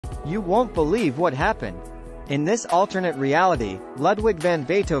You won't believe what happened. In this alternate reality, Ludwig van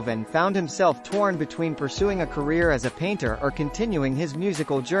Beethoven found himself torn between pursuing a career as a painter or continuing his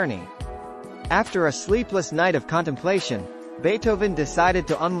musical journey. After a sleepless night of contemplation, Beethoven decided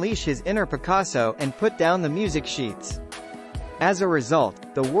to unleash his inner Picasso and put down the music sheets. As a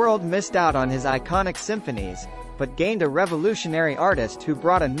result, the world missed out on his iconic symphonies, but gained a revolutionary artist who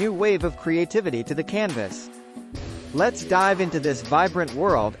brought a new wave of creativity to the canvas. Let's dive into this vibrant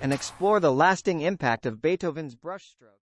world and explore the lasting impact of Beethoven's brushstrokes.